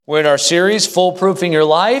We're in our series, Foolproofing Your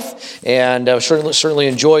Life, and certainly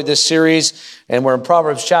enjoyed this series. And we're in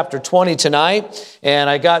Proverbs chapter 20 tonight, and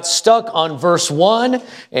I got stuck on verse 1,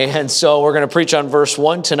 and so we're going to preach on verse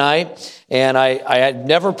 1 tonight. And I had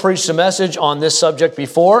never preached a message on this subject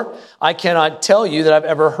before. I cannot tell you that I've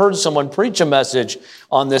ever heard someone preach a message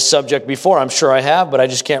on this subject before. I'm sure I have, but I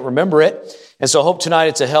just can't remember it. And so I hope tonight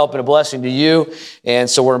it's a help and a blessing to you. And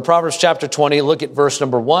so we're in Proverbs chapter 20. Look at verse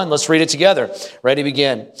number 1. Let's read it together. Ready,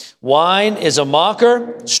 begin. Wine is a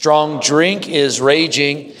mocker, strong drink is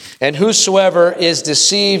raging, and whosoever is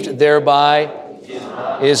deceived thereby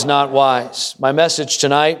is not wise. My message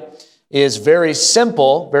tonight is very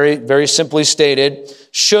simple, very simply stated.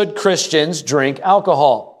 Should Christians drink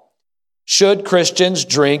alcohol? Should Christians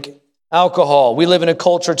drink alcohol? We live in a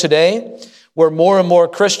culture today where more and more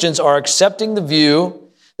Christians are accepting the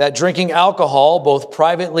view that drinking alcohol, both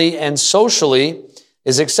privately and socially,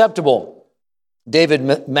 is acceptable.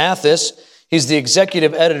 David Mathis, he's the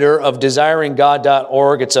executive editor of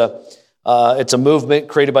DesiringGod.org. It's a movement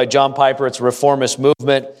created by John Piper. It's a reformist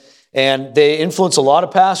movement, and they influence a lot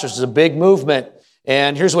of pastors. It's a big movement.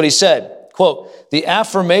 And here's what he said. Quote, the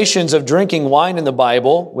affirmations of drinking wine in the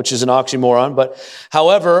Bible, which is an oxymoron, but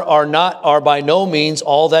however, are by no means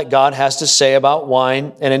all that God has to say about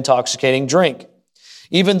wine and intoxicating drink.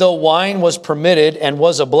 Even though wine was permitted and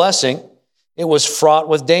was a blessing, it was fraught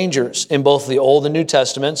with dangers. In both the Old and New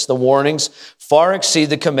Testaments, the warnings far exceed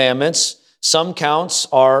the commandments. Some counts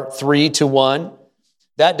are 3-1.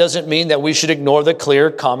 That doesn't mean that we should ignore the clear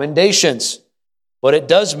commendations, but it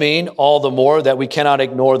does mean all the more that we cannot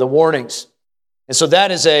ignore the warnings. And so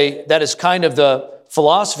that is kind of the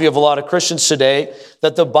philosophy of a lot of Christians today,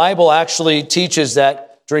 that the Bible actually teaches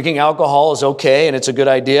that drinking alcohol is okay and it's a good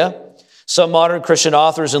idea. Some modern Christian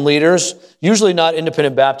authors and leaders, usually not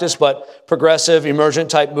independent Baptists, but progressive,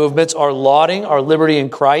 emergent type movements, are lauding our liberty in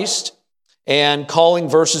Christ and calling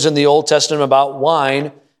verses in the Old Testament about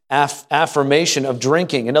wine affirmation of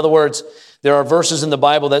drinking. In other words, there are verses in the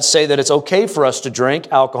Bible that say that it's okay for us to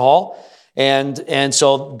drink alcohol, and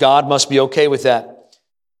so God must be okay with that.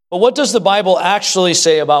 But what does the Bible actually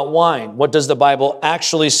say about wine? What does the Bible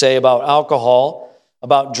actually say about alcohol,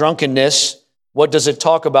 about drunkenness? What does it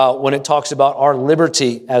talk about when it talks about our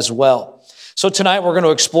liberty as well? So tonight we're going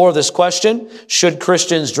to explore this question, should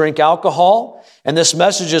Christians drink alcohol? And this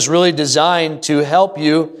message is really designed to help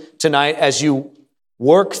you tonight as you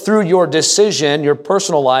work through your decision, your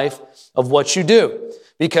personal life, of what you do.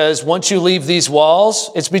 Because once you leave these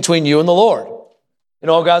walls, it's between you and the Lord.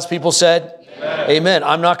 And all God's people said, Amen.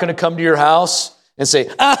 I'm not going to come to your house and say,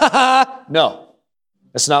 No,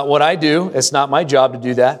 that's not what I do. It's not my job to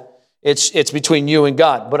do that. It's between you and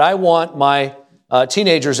God. But I want my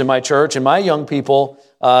teenagers in my church and my young people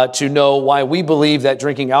to know why we believe that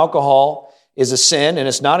drinking alcohol is a sin and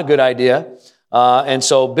it's not a good idea. And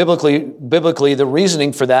so biblically, the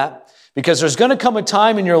reasoning for that, because there's going to come a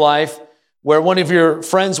time in your life where one of your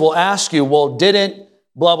friends will ask you, well, didn't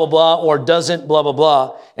blah, blah, blah, or doesn't blah, blah,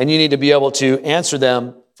 blah, and you need to be able to answer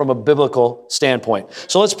them from a biblical standpoint.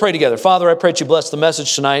 So let's pray together. Father, I pray that you bless the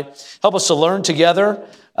message tonight. Help us to learn together.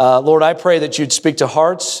 Lord, I pray that you'd speak to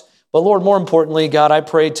hearts. But Lord, more importantly, God, I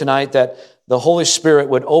pray tonight that the Holy Spirit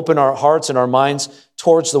would open our hearts and our minds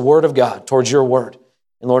towards the Word of God, towards your Word.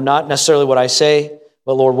 And Lord, not necessarily what I say,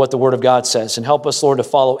 but Lord, what the Word of God says. And help us, Lord, to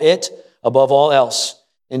follow it above all else.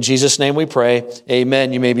 In Jesus' name we pray.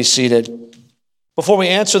 Amen. You may be seated. Before we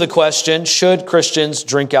answer the question, should Christians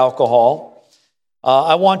drink alcohol?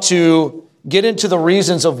 I want to get into the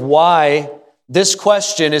reasons of why this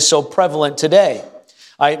question is so prevalent today.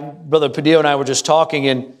 Brother Padillo and I were just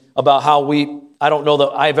talking about how I don't know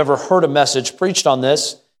that I've ever heard a message preached on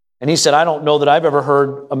this. And he said, I don't know that I've ever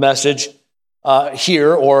heard a message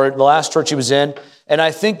here or the last church he was in. And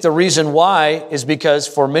I think the reason why is because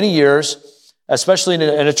for many years, especially in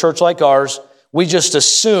a church like ours, we just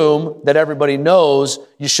assume that everybody knows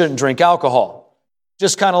you shouldn't drink alcohol.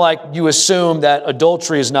 Just kind of like you assume that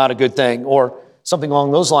adultery is not a good thing or something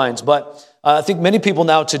along those lines. But I think many people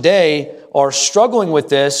now today are struggling with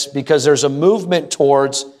this because there's a movement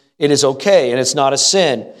towards it is okay and it's not a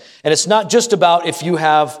sin. And it's not just about if you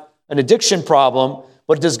have an addiction problem,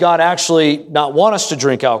 but does God actually not want us to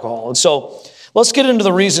drink alcohol? And so let's get into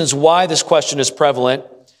the reasons why this question is prevalent.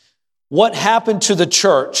 What happened to the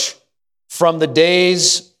church from the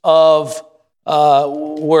days of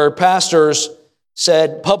where pastors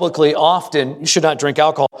said publicly often, you should not drink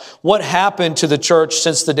alcohol? What happened to the church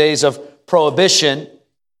since the days of prohibition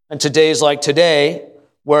and to days like today,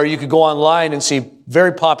 where you could go online and see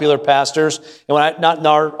very popular pastors, and not in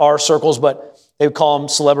our circles, but they would call them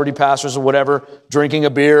celebrity pastors or whatever, drinking a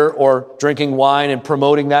beer or drinking wine and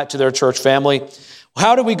promoting that to their church family.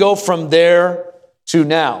 How do we go from there to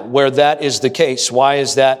now, where that is the case? Why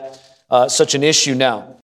is that such an issue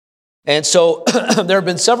now? And so there have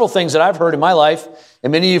been several things that I've heard in my life,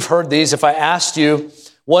 and many of you have heard these. If I asked you,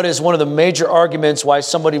 what is one of the major arguments why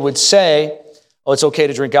somebody would say, oh, it's okay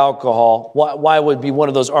to drink alcohol? Why would be one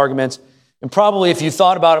of those arguments? And probably if you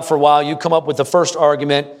thought about it for a while, you come up with the first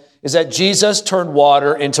argument is that Jesus turned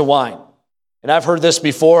water into wine. And I've heard this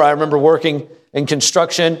before. I remember working in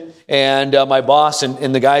construction, and my boss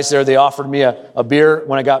and the guys there, they offered me a beer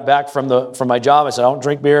when I got back from my job. I said, I don't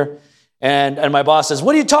drink beer. And my boss says,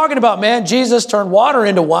 what are you talking about, man? Jesus turned water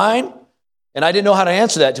into wine? And I didn't know how to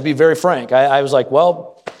answer that, to be very frank. I was like, well,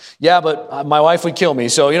 yeah, but my wife would kill me.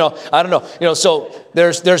 So, I don't know. So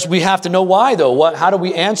we have to know why, though. How do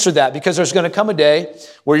we answer that? Because there's going to come a day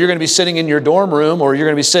where you're going to be sitting in your dorm room, or you're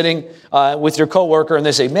going to be sitting with your coworker, and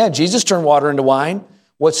they say, man, Jesus turned water into wine.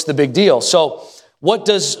 What's the big deal? So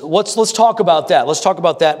let's talk about that. Let's talk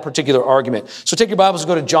about that particular argument. So take your Bibles and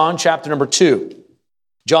go to John chapter number 2.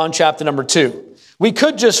 John chapter number 2. We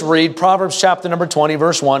could just read Proverbs chapter number 20,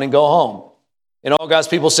 verse 1 and go home. And all God's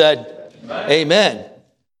people said, Amen.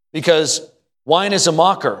 Because wine is a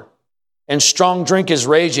mocker, and strong drink is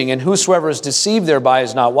raging, and whosoever is deceived thereby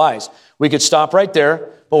is not wise. We could stop right there,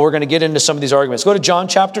 but we're going to get into some of these arguments. Go to John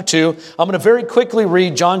chapter 2. I'm going to very quickly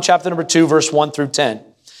read John chapter number 2, verse 1 through 10.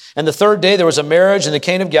 And the third day there was a marriage in the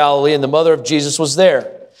Cana of Galilee, and the mother of Jesus was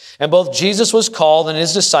there. And both Jesus was called and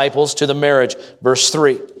his disciples to the marriage. Verse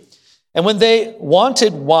 3. And when they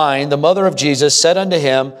wanted wine, the mother of Jesus said unto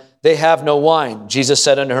him, they have no wine. Jesus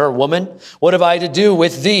said unto her, woman, what have I to do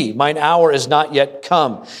with thee? Mine hour is not yet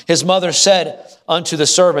come. His mother said unto the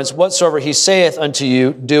servants, whatsoever he saith unto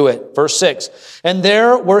you, do it. Verse 6. And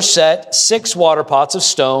there were set 6 water pots of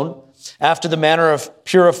stone, after the manner of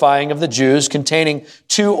purifying of the Jews, containing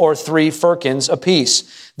 2 or 3 firkins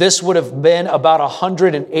apiece. This would have been about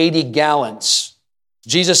 180 gallons.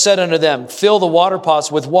 Jesus said unto them, fill the water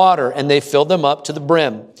pots with water, and they filled them up to the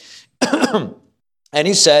brim. And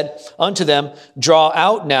he said unto them, draw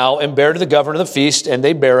out now and bear to the governor of the feast, and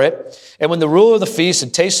they bear it. And when the ruler of the feast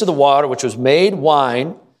had tasted the water, which was made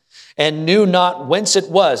wine, and knew not whence it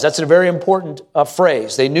was. That's a very important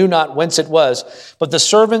phrase. They knew not whence it was. But the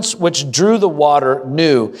servants which drew the water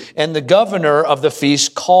knew. And the governor of the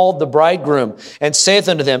feast called the bridegroom, and saith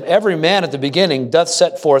unto them, every man at the beginning doth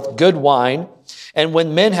set forth good wine, and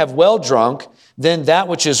when men have well drunk, then that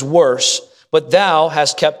which is worse. But thou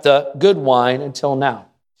hast kept the good wine until now.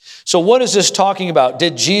 So what is this talking about?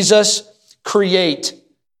 Did Jesus create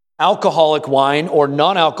alcoholic wine or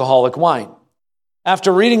non-alcoholic wine?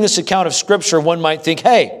 After reading this account of Scripture, one might think,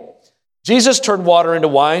 hey, Jesus turned water into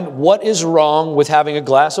wine. What is wrong with having a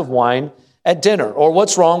glass of wine at dinner? Or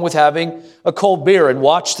what's wrong with having a cold beer and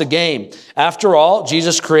watch the game? After all,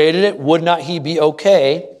 Jesus created it. Would not he be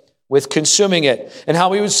okay with consuming it? And how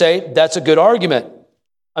we would say, that's a good argument.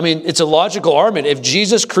 I mean, it's a logical argument. If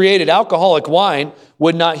Jesus created alcoholic wine,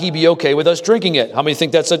 would not he be okay with us drinking it? How many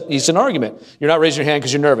think that's a decent argument? You're not raising your hand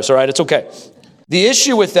because you're nervous, all right? It's okay. The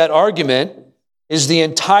issue with that argument is the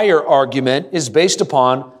entire argument is based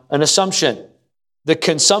upon an assumption, the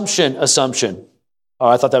consumption assumption. Oh,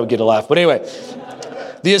 I thought that would get a laugh. But anyway,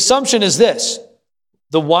 the assumption is this.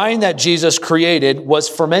 The wine that Jesus created was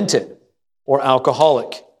fermented or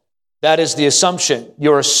alcoholic. That is the assumption.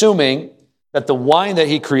 You're assuming that the wine that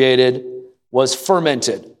he created was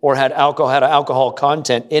fermented or had alcohol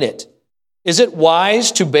content in it. Is it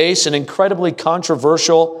wise to base an incredibly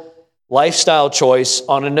controversial lifestyle choice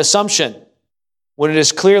on an assumption when it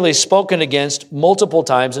is clearly spoken against multiple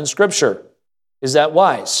times in Scripture? Is that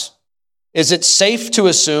wise? Is it safe to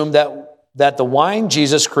assume that the wine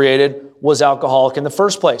Jesus created was alcoholic in the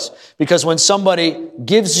first place? Because when somebody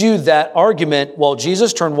gives you that argument, well,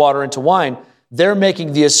 Jesus turned water into wine, they're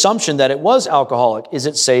making the assumption that it was alcoholic. Is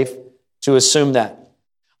it safe to assume that?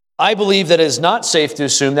 I believe that it is not safe to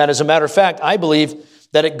assume that. As a matter of fact, I believe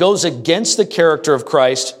that it goes against the character of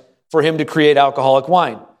Christ for him to create alcoholic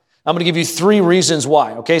wine. I'm going to give you 3 reasons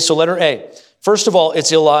why. Okay, so letter A. First of all,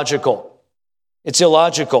 it's illogical. It's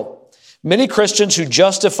illogical. Many Christians who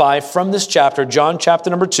justify from this chapter, John chapter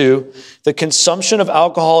number 2, the consumption of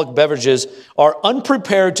alcoholic beverages are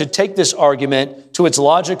unprepared to take this argument to its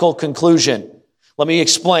logical conclusion. Let me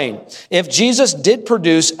explain. If Jesus did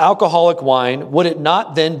produce alcoholic wine, would it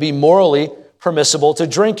not then be morally permissible to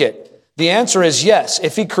drink it? The answer is yes.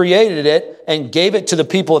 If he created it and gave it to the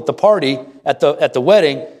people at the party, at the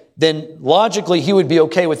wedding, then logically he would be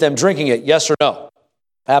okay with them drinking it. Yes or no?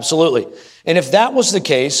 Absolutely. And if that was the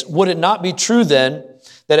case, would it not be true then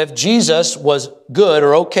that if Jesus was good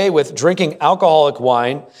or okay with drinking alcoholic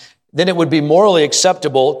wine, then it would be morally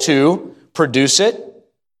acceptable to produce it,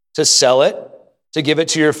 to sell it, to give it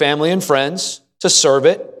to your family and friends, to serve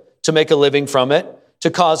it, to make a living from it, to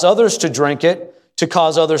cause others to drink it, to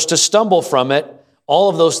cause others to stumble from it. All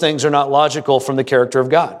of those things are not logical from the character of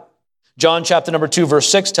God. John chapter number 2, verse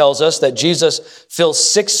 6 tells us that Jesus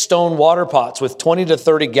fills 6 stone water pots with 20 to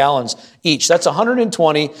 30 gallons each. That's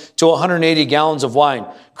 120 to 180 gallons of wine.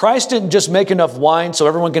 Christ didn't just make enough wine so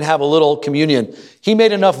everyone can have a little communion. He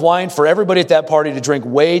made enough wine for everybody at that party to drink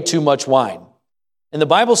way too much wine. And the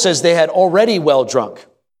Bible says they had already well drunk.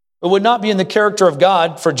 It would not be in the character of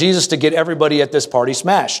God for Jesus to get everybody at this party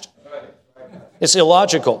smashed. It's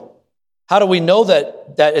illogical. How do we know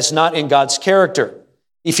that it's not in God's character?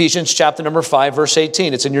 Ephesians chapter number 5, verse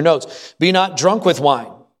 18. It's in your notes. Be not drunk with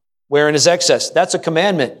wine, wherein is excess. That's a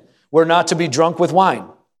commandment. We're not to be drunk with wine.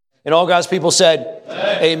 And all God's people said,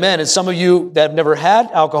 Amen. And some of you that have never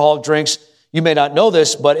had alcoholic drinks, you may not know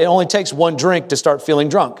this, but it only takes one drink to start feeling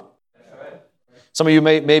drunk. Some of you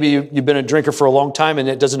maybe you've been a drinker for a long time and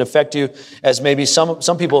it doesn't affect you as maybe some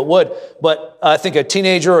people it would. But I think a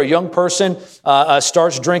teenager or a young person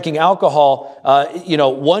starts drinking alcohol,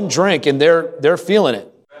 one drink and they're feeling it.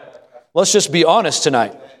 Let's just be honest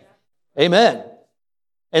tonight. Amen.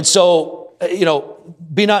 And so,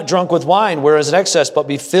 be not drunk with wine, whereas in excess, but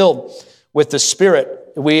be filled with the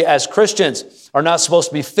Spirit. We as Christians are not supposed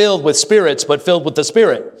to be filled with spirits, but filled with the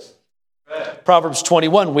Spirit. Proverbs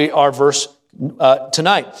 21, our verse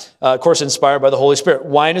tonight, of course, inspired by the Holy Spirit.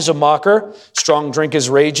 Wine is a mocker, strong drink is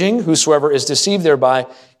raging. Whosoever is deceived thereby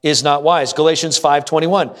is not wise. Galatians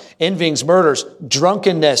 5:21, envyings, murders,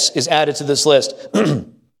 drunkenness is added to this list.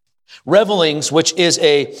 Revelings, which is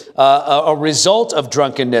a result of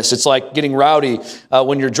drunkenness. It's like getting rowdy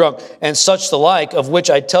when you're drunk. And such the like, of which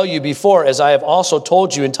I tell you before, as I have also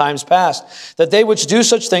told you in times past, that they which do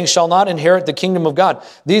such things shall not inherit the kingdom of God.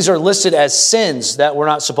 These are listed as sins that we're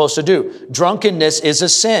not supposed to do. Drunkenness is a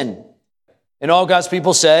sin. And all God's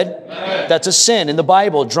people said, Amen. That's a sin in the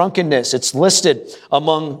Bible, drunkenness. It's listed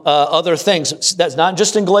among other things. That's not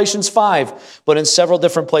just in Galatians 5, but in several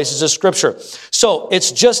different places of Scripture. So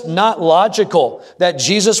it's just not logical that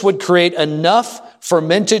Jesus would create enough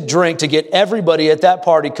fermented drink to get everybody at that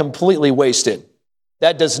party completely wasted.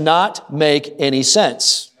 That does not make any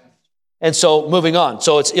sense. And so moving on.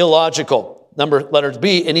 So it's illogical. Letter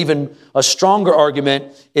B, and even a stronger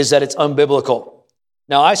argument is that it's unbiblical.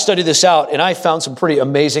 Now, I studied this out, and I found some pretty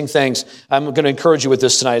amazing things. I'm going to encourage you with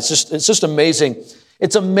this tonight. It's just amazing.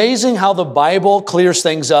 It's amazing how the Bible clears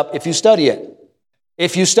things up if you study it.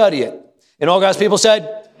 If you study it. And all God's people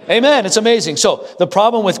said, Amen. It's amazing. So the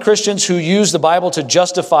problem with Christians who use the Bible to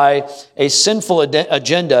justify a sinful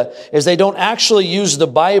agenda is they don't actually use the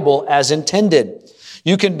Bible as intended.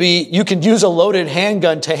 You can use a loaded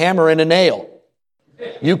handgun to hammer in a nail.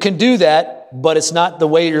 You can do that, but it's not the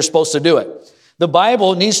way you're supposed to do it. The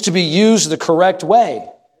Bible needs to be used the correct way.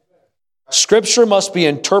 Scripture must be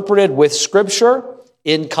interpreted with Scripture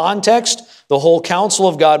in context. The whole counsel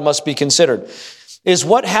of God must be considered. Is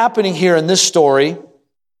what happening here in this story,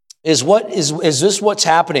 is this what's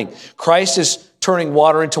happening? Christ is turning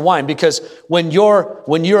water into wine, because when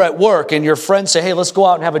you're at work and your friends say, hey, let's go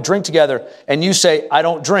out and have a drink together, and you say, I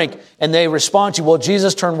don't drink, and they respond to you, well,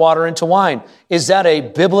 Jesus turned water into wine. Is that a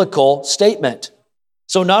biblical statement?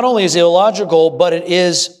 So not only is it illogical, but it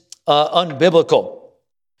is unbiblical.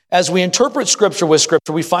 As we interpret Scripture with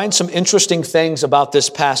Scripture, we find some interesting things about this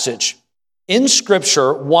passage. In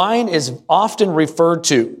Scripture, wine is often referred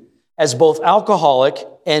to as both alcoholic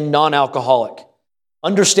and non-alcoholic.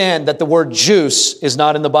 Understand that the word juice is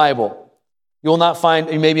not in the Bible. You will not find,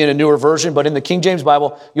 maybe in a newer version, but in the King James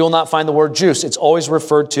Bible, you will not find the word juice. It's always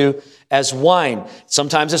referred to as wine.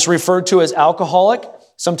 Sometimes it's referred to as alcoholic.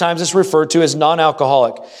 Sometimes it's referred to as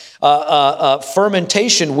non-alcoholic.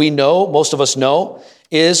 Fermentation, we know, most of us know,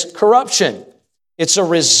 is corruption. It's a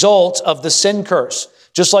result of the sin curse.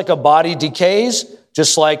 Just like a body decays,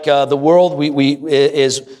 just like the world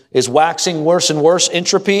is waxing worse and worse,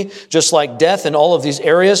 entropy, just like death in all of these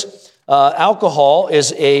areas, alcohol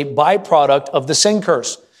is a byproduct of the sin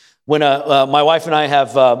curse. When my wife and I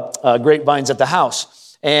have grapevines at the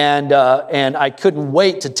house, and I couldn't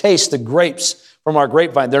wait to taste the grapes from our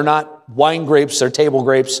grapevine. They're not wine grapes, they're table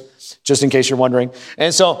grapes, just in case you're wondering.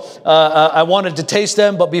 And so I wanted to taste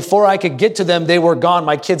them, but before I could get to them, they were gone.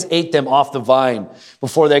 My kids ate them off the vine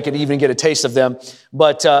before they could even get a taste of them.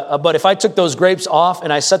 But if I took those grapes off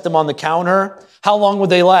and I set them on the counter, how long would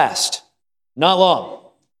they last? Not long.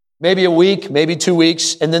 Maybe a week, maybe 2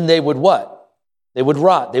 weeks, and then they would what? They would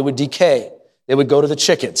rot, they would decay, they would go to the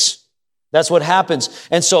chickens. That's what happens.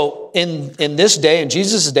 And so in this day, in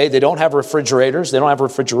Jesus' day, they don't have refrigerators. They don't have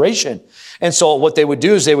refrigeration. And so what they would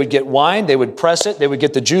do is they would get wine, they would press it, they would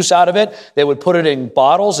get the juice out of it, they would put it in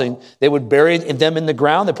bottles, and they would bury them in the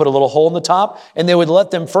ground. They put a little hole in the top, and they would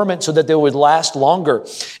let them ferment so that they would last longer.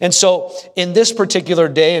 And so in this particular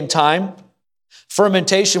day and time,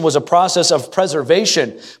 fermentation was a process of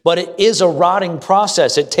preservation, but it is a rotting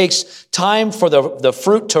process. It takes time for the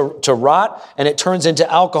fruit to rot, and it turns into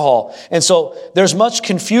alcohol. And so there's much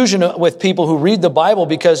confusion with people who read the Bible,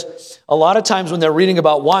 because a lot of times when they're reading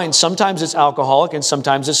about wine, sometimes it's alcoholic and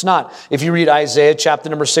sometimes it's not. If you read Isaiah chapter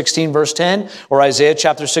number 16, verse 10, or Isaiah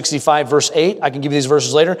chapter 65, verse 8, I can give you these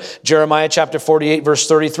verses later. Jeremiah chapter 48, verse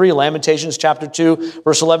 33, Lamentations chapter 2,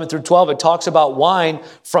 verse 11 through 12, it talks about wine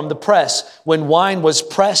from the press. When wine was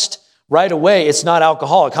pressed right away, it's not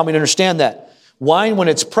alcoholic. How many understand that? Wine, when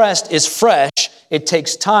it's pressed, is fresh. It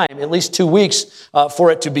takes time, at least 2 weeks,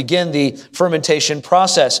 for it to begin the fermentation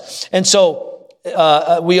process. And so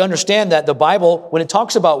we understand that the Bible, when it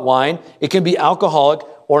talks about wine, it can be alcoholic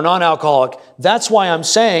or non-alcoholic. That's why I'm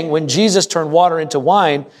saying when Jesus turned water into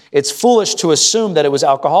wine, it's foolish to assume that it was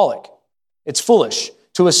alcoholic. It's foolish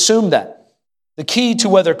to assume that. The key to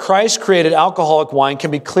whether Christ created alcoholic wine can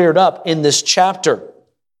be cleared up in this chapter.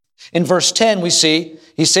 In verse 10, we see,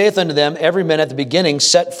 he saith unto them, every man at the beginning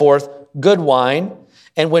set forth good wine,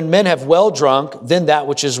 and when men have well drunk, then that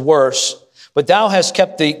which is worse. But thou hast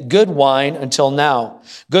kept the good wine until now.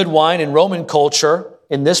 Good wine in Roman culture,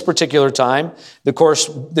 in this particular time, of course,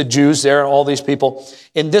 the Jews there, all these people,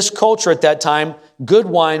 in this culture at that time, good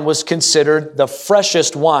wine was considered the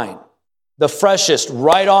freshest wine, the freshest,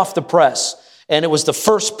 right off the press. And it was the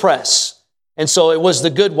first press. And so it was the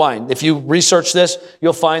good wine. If you research this,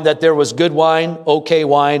 you'll find that there was good wine, okay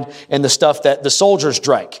wine, and the stuff that the soldiers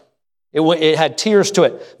drank. It had tears to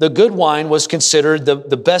it. The good wine was considered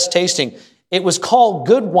the best tasting. It was called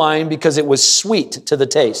good wine because it was sweet to the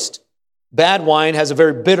taste. Bad wine has a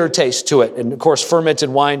very bitter taste to it. And of course, fermented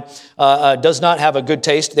wine does not have a good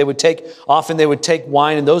taste. Often they would take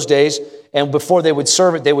wine in those days, and before they would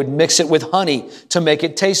serve it, they would mix it with honey to make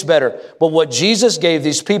it taste better. But what Jesus gave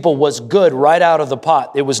these people was good right out of the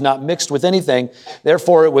pot. It was not mixed with anything.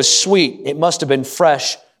 Therefore, it was sweet. It must have been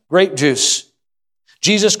fresh grape juice.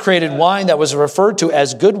 Jesus created wine that was referred to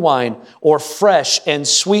as good wine, or fresh and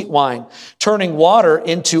sweet wine. Turning water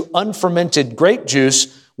into unfermented grape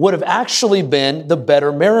juice would have actually been the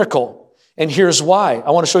better miracle. And here's why.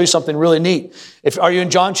 I want to show you something really neat. Are you in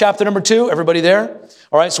John chapter number 2? Everybody there?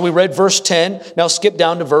 All right, so we read verse 10. Now skip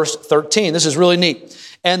down to verse 13. This is really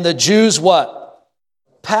neat. And the Jews, what?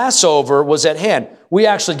 Passover was at hand. We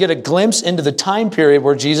actually get a glimpse into the time period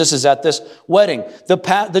where Jesus is at this wedding.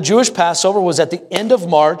 The Jewish Passover was at the end of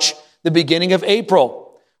March, the beginning of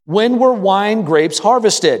April. When were wine grapes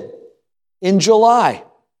harvested? In July.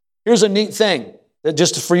 Here's a neat thing that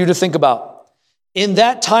just for you to think about. In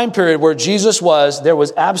that time period where Jesus was, there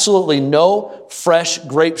was absolutely no fresh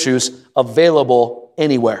grape juice available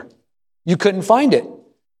anywhere. You couldn't find it.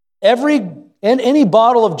 Any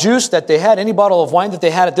bottle of juice that they had, any bottle of wine that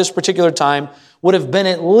they had at this particular time would have been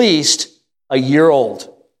at least a year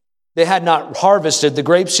old. They had not harvested the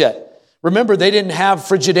grapes yet. Remember, they didn't have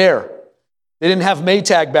Frigidaire. They didn't have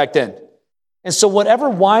Maytag back then. And so whatever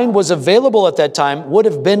wine was available at that time would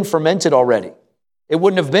have been fermented already. It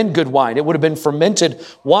wouldn't have been good wine. It would have been fermented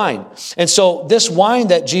wine. And so this wine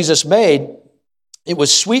that Jesus made, it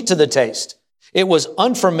was sweet to the taste. It was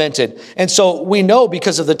unfermented. And so we know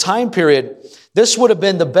because of the time period, this would have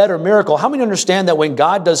been the better miracle. How many understand that when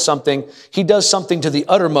God does something, he does something to the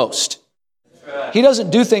uttermost? He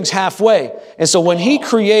doesn't do things halfway. And so when he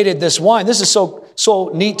created this wine, this is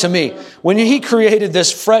so neat to me. When he created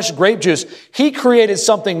this fresh grape juice, he created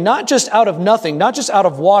something not just out of nothing, not just out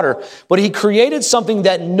of water, but he created something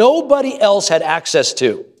that nobody else had access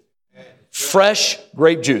to. Fresh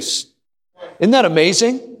grape juice. Isn't that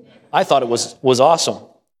amazing? I thought it was awesome.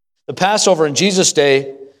 The Passover in Jesus'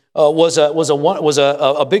 day was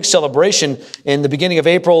a big celebration in the beginning of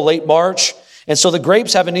April, late March. And so the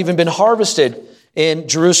grapes haven't even been harvested in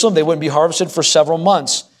Jerusalem. They wouldn't be harvested for several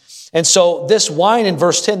months. And so this wine in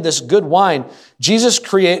verse 10, this good wine, Jesus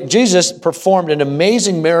performed an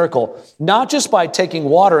amazing miracle, not just by taking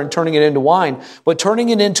water and turning it into wine, but turning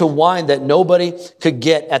it into wine that nobody could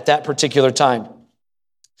get at that particular time.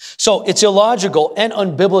 So it's illogical and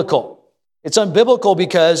unbiblical. It's unbiblical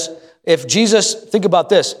because think about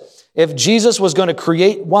this, if Jesus was going to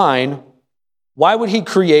create wine, why would he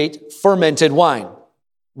create fermented wine?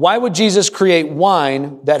 Why would Jesus create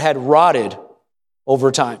wine that had rotted over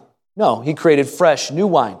time? No, he created fresh, new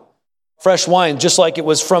wine. Fresh wine, just like it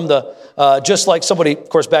was from just like somebody, of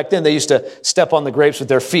course, back then they used to step on the grapes with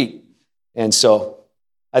their feet. And so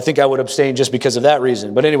I think I would abstain just because of that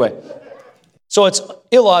reason. But anyway, so it's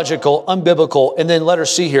illogical, unbiblical, and then letter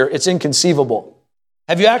C here, it's inconceivable.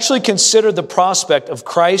 Have you actually considered the prospect of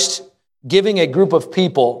Christ giving a group of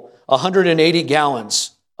people 180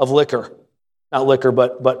 gallons of liquor? Not liquor,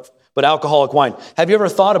 but alcoholic wine. Have you ever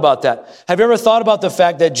thought about that? Have you ever thought about the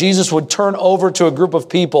fact that Jesus would turn over to a group of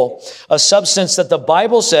people a substance that the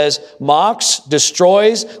Bible says mocks,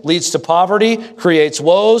 destroys, leads to poverty, creates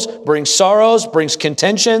woes, brings sorrows, brings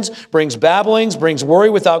contentions, brings babblings, brings worry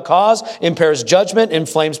without cause, impairs judgment,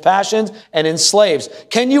 inflames passions, and enslaves?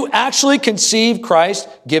 Can you actually conceive Christ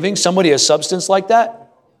giving somebody a substance like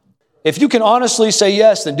that? If you can honestly say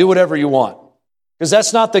yes, then do whatever you want. Because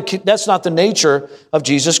that's not the nature of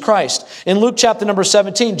Jesus Christ. In Luke chapter number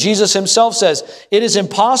 17, Jesus himself says, "It is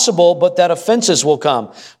impossible, but that offenses will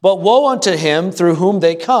come. But woe unto him through whom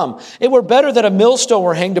they come. It were better that a millstone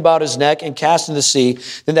were hanged about his neck and cast into the sea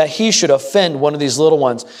than that he should offend one of these little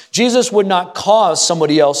ones." Jesus would not cause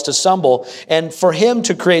somebody else to stumble. And for him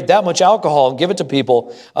to create that much alcohol and give it to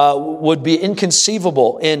people would be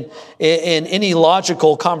inconceivable in any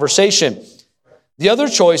logical conversation. The other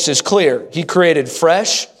choice is clear. He created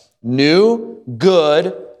fresh, new,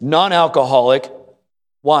 good, non-alcoholic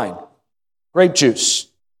wine, grape juice.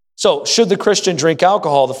 So should the Christian drink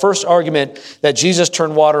alcohol? The first argument that Jesus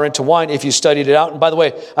turned water into wine, if you studied it out, and by the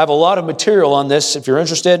way, I have a lot of material on this if you're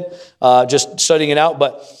interested, just studying it out,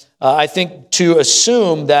 but I think to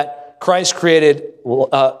assume that Christ created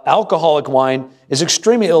alcoholic wine is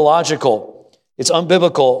extremely illogical. It's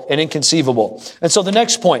unbiblical and inconceivable. And so the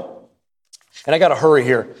next point, and I got to hurry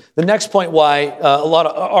here. The next point why a lot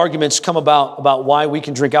of arguments come about why we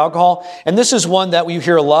can drink alcohol. And this is one that we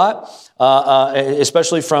hear a lot,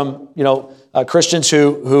 especially from, Christians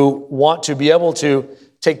who want to be able to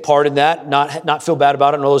take part in that, not feel bad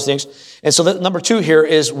about it and all those things. And so number two here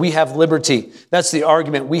is we have liberty. That's the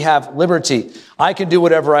argument. We have liberty. I can do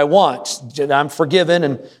whatever I want. I'm forgiven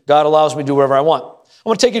and God allows me to do whatever I want. I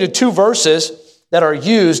want to take you to two verses that are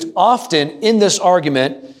used often in this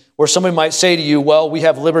argument where somebody might say to you, well, we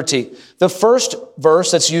have liberty. The first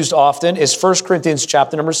verse that's used often is 1 Corinthians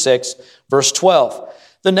chapter number 6, verse 12.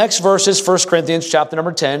 The next verse is 1 Corinthians chapter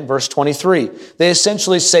number 10, verse 23. They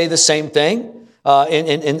essentially say the same thing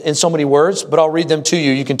in so many words, but I'll read them to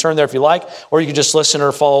you. You can turn there if you like, or you can just listen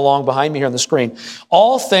or follow along behind me here on the screen.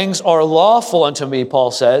 All things are lawful unto me,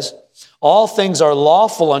 Paul says. All things are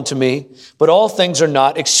lawful unto me, but all things are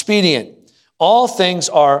not expedient. All things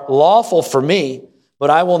are lawful for me, but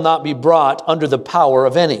I will not be brought under the power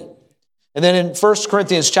of any. And then in 1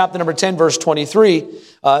 Corinthians chapter number 10, verse 23,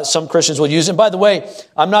 some Christians will use it. And by the way,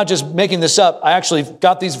 I'm not just making this up. I actually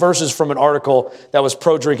got these verses from an article that was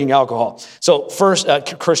pro-drinking alcohol. So first,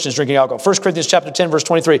 Christians drinking alcohol. 1 Corinthians chapter 10, verse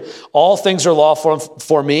 23, all things are lawful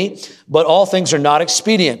for me, but all things are not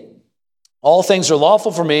expedient. All things are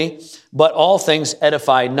lawful for me, but all things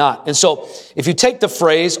edify not. And so if you take the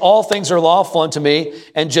phrase, all things are lawful unto me,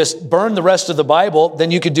 and just burn the rest of the Bible, then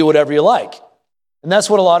you could do whatever you like. And that's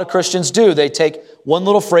what a lot of Christians do. They take one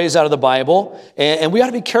little phrase out of the Bible, and we got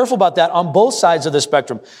to be careful about that on both sides of the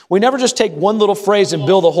spectrum. We never just take one little phrase and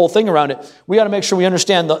build a whole thing around it. We got to make sure we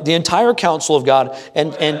understand the entire counsel of God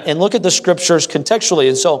and look at the scriptures contextually.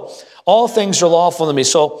 And so all things are lawful to me.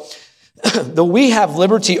 So the we have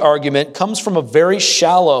liberty argument comes from a very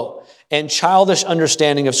shallow and childish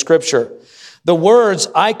understanding of Scripture. The words,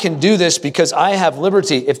 I can do this because I have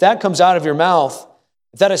liberty, if that comes out of your mouth,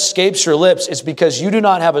 if that escapes your lips, it's because you do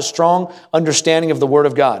not have a strong understanding of the Word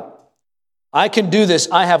of God. I can do this,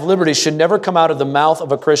 I have liberty, should never come out of the mouth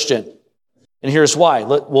of a Christian. And here's why.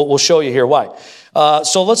 We'll show you here why.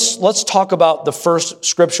 So let's talk about the first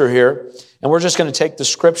scripture here. And we're just going to take the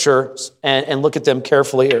scriptures and look at them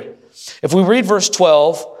carefully here. If we read verse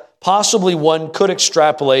 12, possibly one could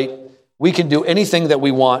extrapolate, we can do anything that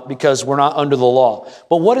we want because we're not under the law.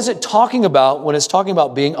 But what is it talking about when it's talking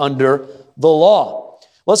about being under the law?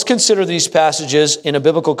 Let's consider these passages in a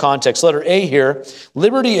biblical context. Letter A here,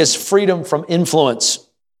 liberty is freedom from influence.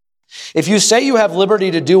 If you say you have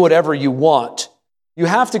liberty to do whatever you want, you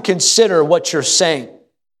have to consider what you're saying.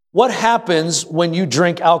 What happens when you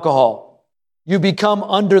drink alcohol? You become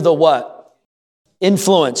under the what?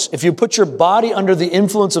 Influence. If you put your body under the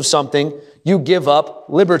influence of something, you give up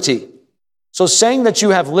liberty. So saying that you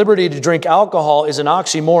have liberty to drink alcohol is an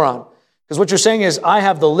oxymoron. Because what you're saying is, I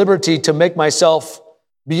have the liberty to make myself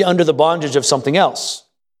be under the bondage of something else.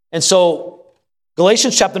 And so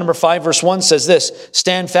Galatians chapter number 5, verse 1 says this,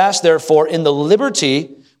 stand fast, therefore, in the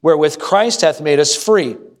liberty wherewith Christ hath made us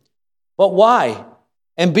free. But why?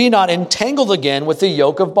 and be not entangled again with the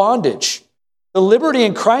yoke of bondage. The liberty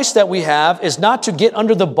in Christ that we have is not to get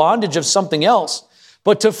under the bondage of something else,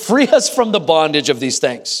 but to free us from the bondage of these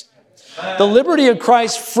things. The liberty of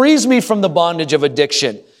Christ frees me from the bondage of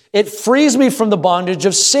addiction. It frees me from the bondage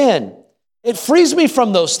of sin. It frees me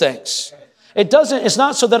from those things. It's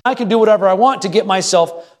not so that I can do whatever I want to get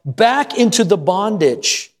myself back into the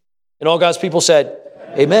bondage. And all God's people said,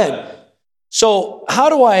 amen. So how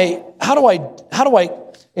do I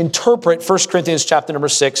interpret 1 Corinthians chapter number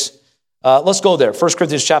 6? Let's go there. 1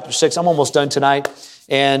 Corinthians chapter 6. I'm almost done tonight.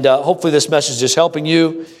 And hopefully this message is helping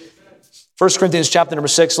you. 1 Corinthians chapter number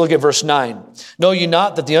 6, look at verse 9. Know ye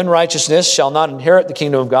not that the unrighteousness shall not inherit the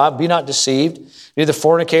kingdom of God? Be not deceived. Neither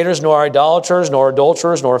fornicators, nor idolaters, nor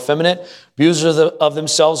adulterers, nor effeminate, abusers of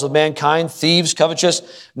themselves with mankind, thieves,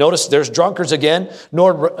 covetous. Notice there's drunkards again.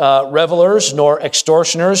 Nor revelers, nor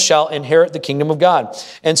extortioners shall inherit the kingdom of God.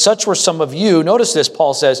 And such were some of you. Notice this,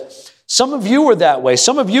 Paul says, some of you were that way.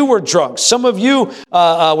 Some of you were drunk. Some of you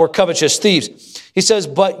were covetous, thieves. He says,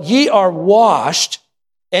 but ye are washed,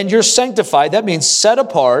 and you're sanctified. That means set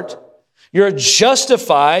apart. You're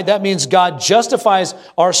justified. That means God justifies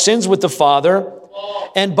our sins with the Father.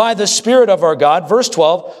 And by the Spirit of our God. Verse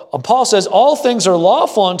 12, Paul says, all things are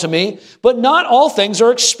lawful unto me, but not all things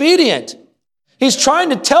are expedient. He's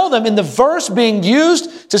trying to tell them in the verse being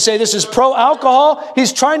used to say this is pro-alcohol.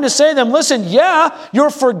 He's trying to say to them, listen, yeah, you're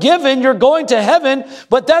forgiven. You're going to heaven,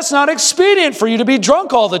 but that's not expedient for you to be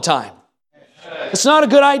drunk all the time. It's not a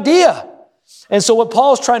good idea. And so what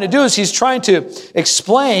Paul is trying to do is he's trying to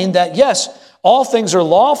explain that, yes, all things are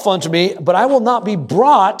lawful unto me, but I will not be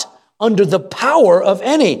brought under the power of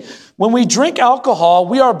any. When we drink alcohol,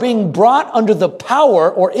 we are being brought under the power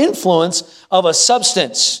or influence of a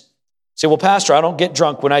substance. You say, well, Pastor, I don't get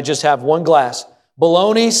drunk when I just have one glass.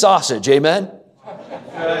 Bologna sausage, amen?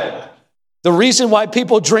 The reason why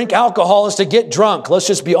people drink alcohol is to get drunk. Let's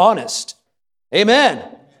just be honest. Amen.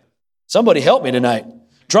 Somebody help me tonight.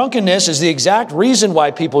 Drunkenness is the exact reason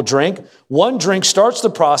why people drink. One drink starts the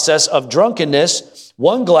process of drunkenness.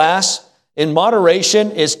 One glass in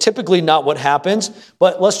moderation is typically not what happens.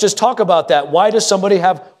 But let's just talk about that. Why does somebody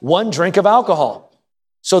have one drink of alcohol?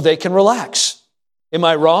 So they can relax. Am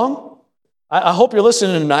I wrong? I hope you're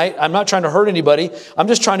listening tonight. I'm not trying to hurt anybody. I'm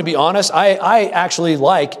just trying to be honest. I actually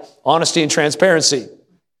like honesty and transparency.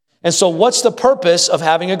 And so what's the purpose of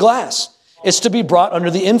having a glass? It's to be brought under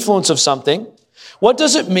the influence of something. What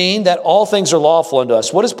does it mean that all things are lawful unto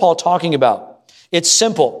us? What is Paul talking about? It's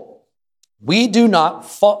simple. We do not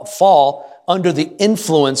fall under the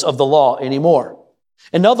influence of the law anymore.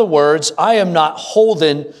 In other words, I am not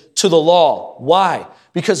holden to the law. Why?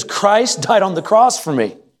 Because Christ died on the cross for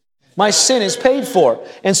me. My sin is paid for.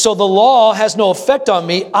 And so the law has no effect on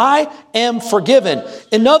me. I am forgiven.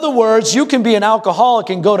 In other words, you can be an alcoholic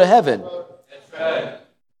and go to heaven.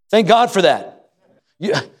 Thank God for that.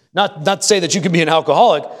 Not to say that you can be an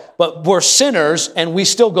alcoholic, but we're sinners and we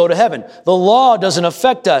still go to heaven. The law doesn't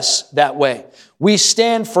affect us that way. We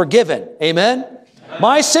stand forgiven. Amen?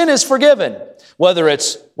 My sin is forgiven. Whether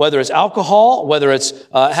it's alcohol, whether it's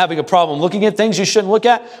having a problem looking at things you shouldn't look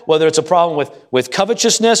at, whether it's a problem with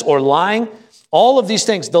covetousness or lying, all of these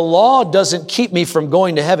things, the law doesn't keep me from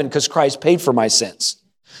going to heaven because Christ paid for my sins.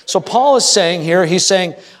 So Paul is saying here, he's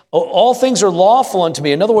saying, all things are lawful unto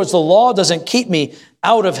me. In other words, the law doesn't keep me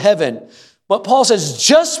out of heaven. But Paul says,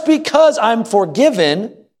 just because I'm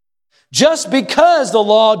forgiven, just because the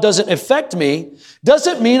law doesn't affect me,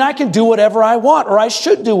 doesn't mean I can do whatever I want or I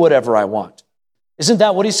should do whatever I want. Isn't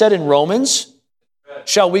that what he said in Romans?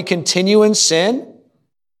 Shall we continue in sin?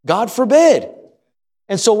 God forbid.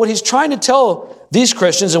 And so what he's trying to tell these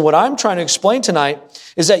Christians and what I'm trying to explain tonight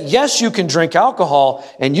is that yes, you can drink alcohol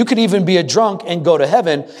and you could even be a drunk and go to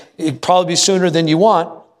heaven. It'd probably be sooner than you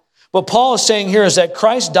want. But Paul is saying here is that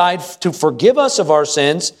Christ died to forgive us of our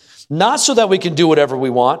sins, not so that we can do whatever we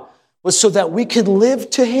want, but so that we can live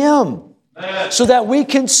to Him, so that we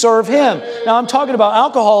can serve Him. Now, I'm talking about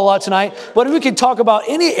alcohol a lot tonight, but we can talk about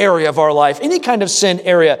any area of our life, any kind of sin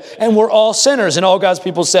area, and we're all sinners. And all God's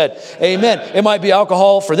people said, amen. It might be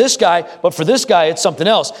alcohol for this guy, but for this guy, it's something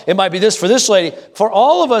else. It might be this for this lady. For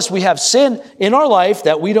all of us, we have sin in our life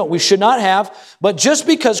that we should not have. But just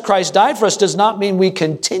because Christ died for us does not mean we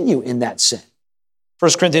continue in that sin.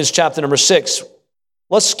 1 Corinthians chapter number 6.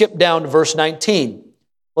 Let's skip down to verse 19.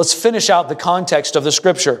 Let's finish out the context of the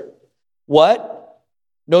scripture. What?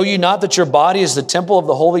 Know you not that your body is the temple of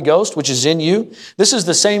the Holy Ghost, which is in you? This is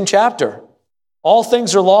the same chapter. All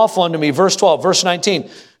things are lawful unto me. Verse 12, verse 19.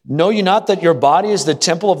 Know you not that your body is the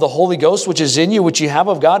temple of the Holy Ghost, which is in you, which you have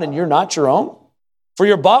of God, and you're not your own? For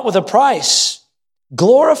you're bought with a price.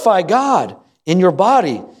 Glorify God in your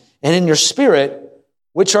body and in your spirit,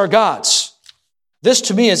 which are God's. This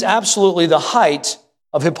to me is absolutely the height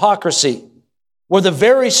of hypocrisy, where the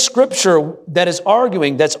very scripture that is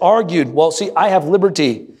that's argued, well, see, I have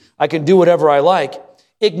liberty, I can do whatever I like,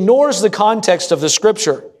 ignores the context of the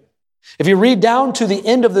scripture. If you read down to the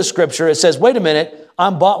end of the scripture, it says, wait a minute,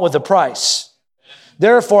 I'm bought with a price.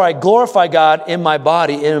 Therefore, I glorify God in my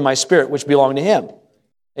body and in my spirit, which belong to Him.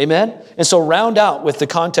 Amen? And so round out with the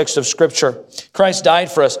context of Scripture. Christ died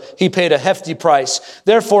for us. He paid a hefty price.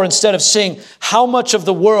 Therefore, instead of seeing how much of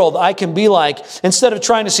the world I can be like, instead of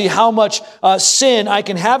trying to see how much sin I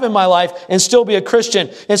can have in my life and still be a Christian,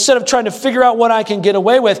 instead of trying to figure out what I can get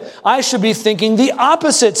away with, I should be thinking the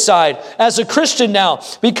opposite side. As a Christian now,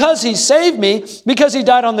 because He saved me, because He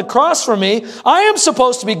died on the cross for me, I am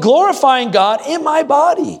supposed to be glorifying God in my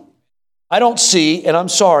body. I don't see, and I'm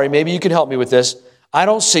sorry, maybe you can help me with this, I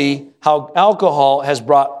don't see how alcohol has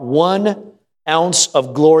brought 1 ounce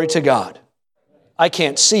of glory to God. I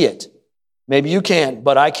can't see it. Maybe you can,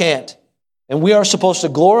 but I can't. And we are supposed to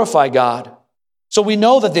glorify God. So we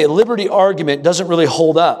know that the liberty argument doesn't really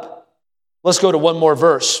hold up. Let's go to one more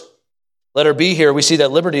verse. Letter B here, we see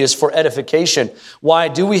that liberty is for edification. Why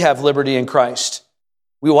do we have liberty in Christ?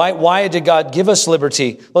 Why did God give us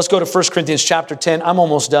liberty? Let's go to 1 Corinthians chapter 10. I'm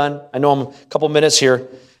almost done. I know I'm a couple minutes here.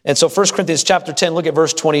 And so 1 Corinthians chapter 10, look at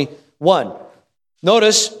verse 21.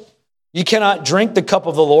 Notice, you cannot drink the cup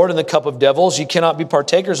of the Lord and the cup of devils. You cannot be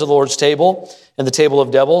partakers of the Lord's table and the table of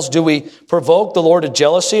devils. Do we provoke the Lord to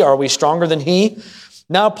jealousy? Are we stronger than He?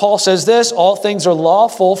 Now Paul says this, all things are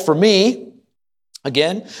lawful for me,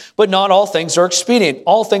 again, but not all things are expedient.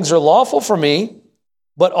 All things are lawful for me,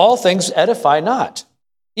 but all things edify not.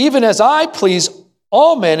 Even as I please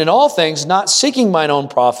all men in all things, not seeking mine own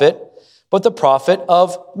profit, but the profit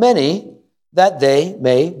of many, that they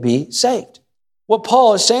may be saved. What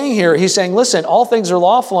Paul is saying here, he's saying, listen, all things are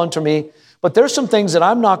lawful unto me, but there's some things that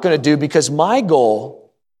I'm not going to do because my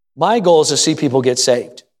goal is to see people get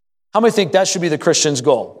saved. How many think that should be the Christian's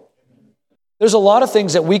goal? There's a lot of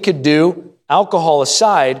things that we could do, alcohol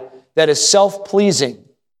aside, that is self-pleasing,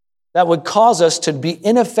 that would cause us to be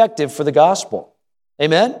ineffective for the gospel.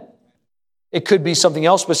 Amen? It could be something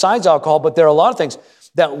else besides alcohol, but there are a lot of things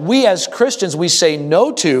that we as Christians, we say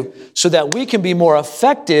no to so that we can be more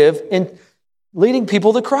effective in leading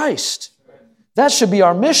people to Christ. That should be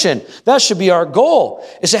our mission. That should be our goal,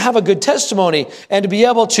 is to have a good testimony and to be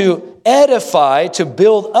able to edify, to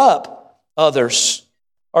build up others.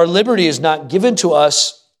 Our liberty is not given to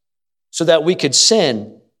us so that we could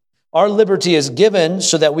sin. Our liberty is given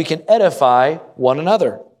so that we can edify one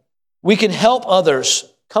another. We can help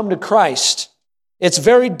others come to Christ. It's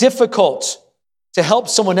very difficult to help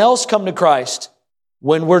someone else come to Christ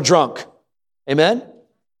when we're drunk. Amen?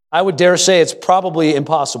 I would dare say it's probably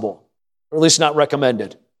impossible, or at least not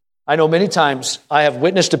recommended. I know many times I have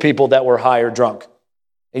witnessed to people that were high or drunk.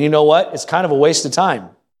 And you know what? It's kind of a waste of time.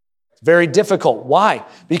 It's very difficult. Why?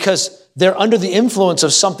 Because they're under the influence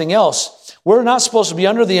of something else. We're not supposed to be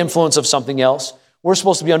under the influence of something else. We're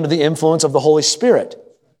supposed to be under the influence of the Holy Spirit.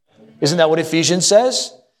 Isn't that what Ephesians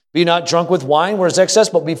says? Be not drunk with wine where it's excess,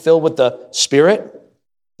 but be filled with the Spirit.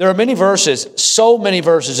 There are many verses, so many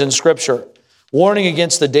verses in Scripture, warning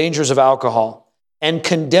against the dangers of alcohol and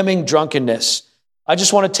condemning drunkenness. I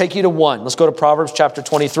just want to take you to one. Let's go to Proverbs chapter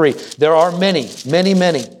 23. There are many, many,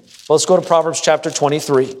 many. Let's go to Proverbs chapter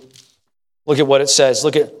 23. Look at what it says.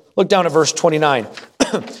 Look down at verse 29.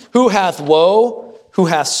 Who hath woe? Who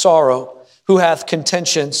hath sorrow? Who hath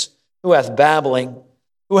contentions? Who hath babbling?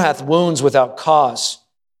 Who hath wounds without cause?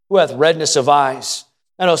 Who hath redness of eyes?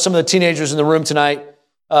 I know some of the teenagers in the room tonight,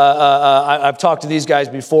 I've talked to these guys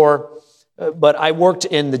before, but I worked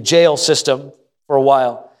in the jail system for a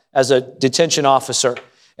while as a detention officer.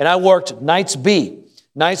 And I worked nights B.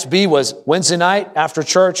 Nights B was Wednesday night after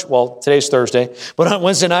church. Well, today's Thursday. But on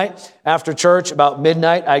Wednesday night after church, about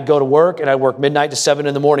midnight, I'd go to work and I'd work midnight to 7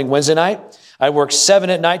 in the morning Wednesday night. I'd work 7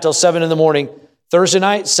 at night till 7 in the morning Thursday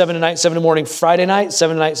night, 7 at night, 7 in the morning Friday night,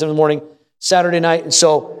 7 at night, 7 in the morning Saturday night. And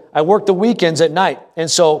so I worked the weekends at night. And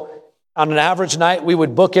so on an average night, we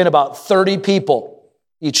would book in about 30 people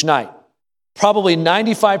each night. Probably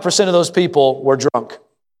 95% of those people were drunk.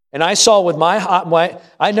 And I saw with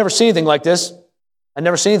I'd never seen anything like this.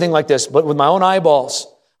 But with my own eyeballs,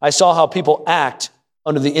 I saw how people act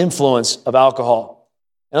under the influence of alcohol.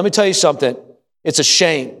 And let me tell you something. It's a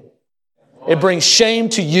shame. It brings shame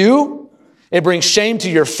to you. It brings shame to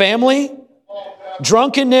your family.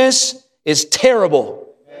 Drunkenness is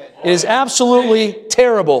terrible. It is absolutely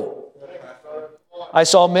terrible. I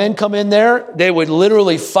saw men come in there. They would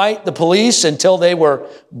literally fight the police until they were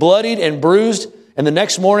bloodied and bruised. And the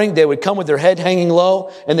next morning, they would come with their head hanging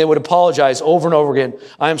low, and they would apologize over and over again.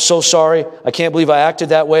 I am so sorry. I can't believe I acted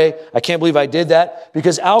that way. I can't believe I did that.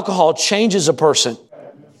 Because alcohol changes a person.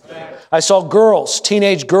 I saw girls,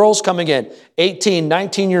 teenage girls coming in, 18,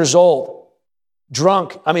 19 years old,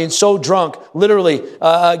 drunk. I mean, so drunk, literally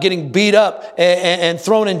getting beat up and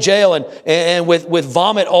thrown in jail and with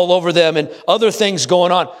vomit all over them and other things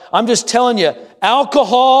going on. I'm just telling you,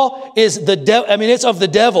 alcohol is the devil. I mean, it's of the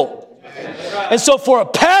devil. And so for a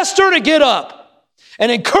pastor to get up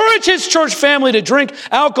and encourage his church family to drink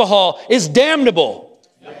alcohol is damnable.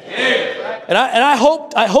 And I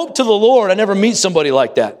hope to the Lord I never meet somebody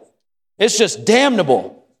like that. It's just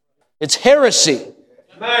damnable. It's heresy.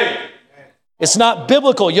 It's not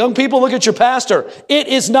biblical. Young people, look at your pastor. It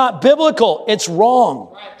is not biblical. It's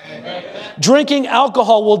wrong. Drinking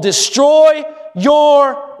alcohol will destroy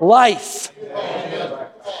your life.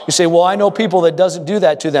 You say, well, I know people that doesn't do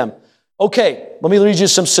that to them. Okay, let me read you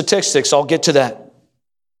some statistics. I'll get to that.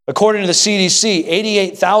 According to the CDC,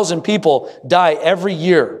 88,000 people die every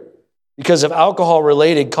year because of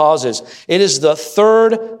alcohol-related causes. It is the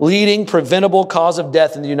third leading preventable cause of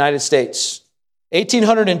death in the United States.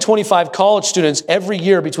 1,825 college students every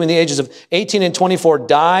year between the ages of 18 and 24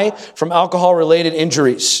 die from alcohol-related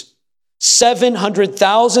injuries.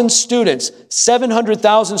 700,000 students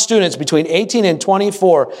between 18 and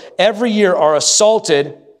 24 every year are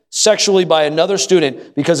assaulted sexually by another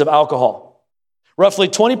student because of alcohol. Roughly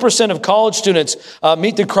 20% of college students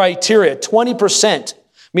meet the criteria. 20%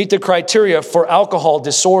 meet the criteria for alcohol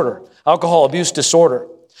abuse disorder.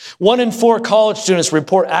 1 in 4 college students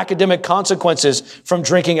report academic consequences from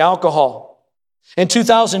drinking alcohol. In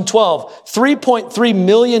 2012, 3.3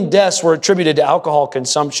 million deaths were attributed to alcohol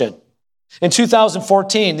consumption. In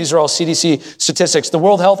 2014, these are all CDC statistics, the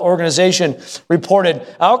World Health Organization reported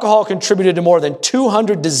alcohol contributed to more than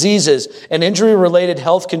 200 diseases and injury-related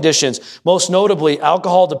health conditions, most notably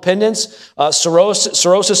alcohol dependence,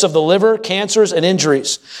 cirrhosis of the liver, cancers, and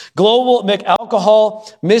injuries. Global alcohol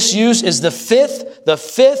misuse is the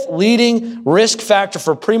fifth leading risk factor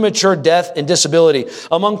for premature death and disability.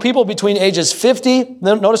 Among people between ages 15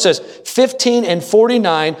 and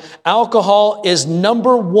 49, alcohol is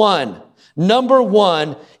number one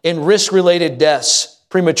in risk-related deaths,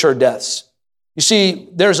 premature deaths. You see,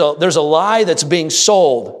 there's a lie that's being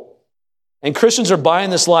sold, and Christians are buying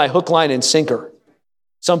this lie, hook, line, and sinker.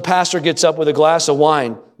 Some pastor gets up with a glass of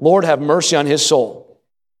wine. Lord, have mercy on his soul.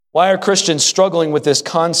 Why are Christians struggling with this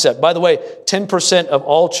concept? By the way, 10% of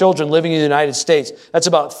all children living in the United States, that's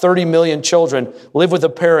about 30 million children, live with a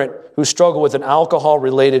parent who struggle with an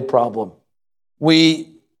alcohol-related problem. With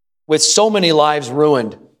so many lives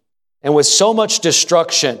ruined, and with so much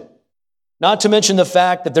destruction, not to mention the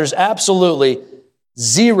fact that there's absolutely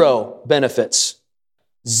zero benefits.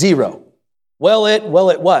 Zero. Well, it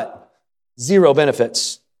what? Zero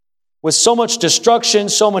benefits. With so much destruction,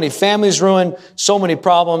 so many families ruined, so many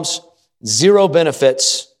problems, zero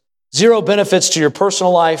benefits. Zero benefits to your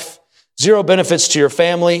personal life, zero benefits to your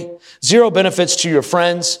family, zero benefits to your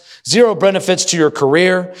friends, zero benefits to your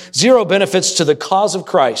career, zero benefits to the cause of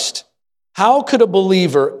Christ. How could a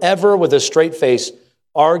believer ever with a straight face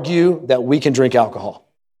argue that we can drink alcohol?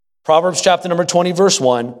 Proverbs chapter number 20, verse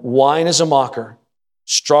 1, wine is a mocker,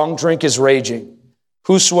 strong drink is raging.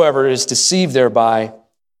 Whosoever is deceived thereby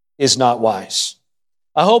is not wise.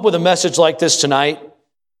 I hope with a message like this tonight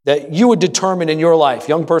that you would determine in your life,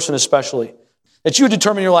 young person especially, that you would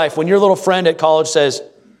determine in your life when your little friend at college says,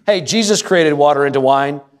 hey, Jesus created water into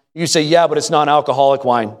wine. You say, yeah, but it's non-alcoholic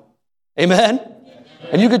wine. Amen?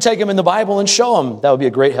 And you could take him in the Bible and show him. That would be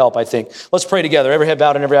a great help, I think. Let's pray together. Every head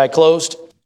bowed and every eye closed.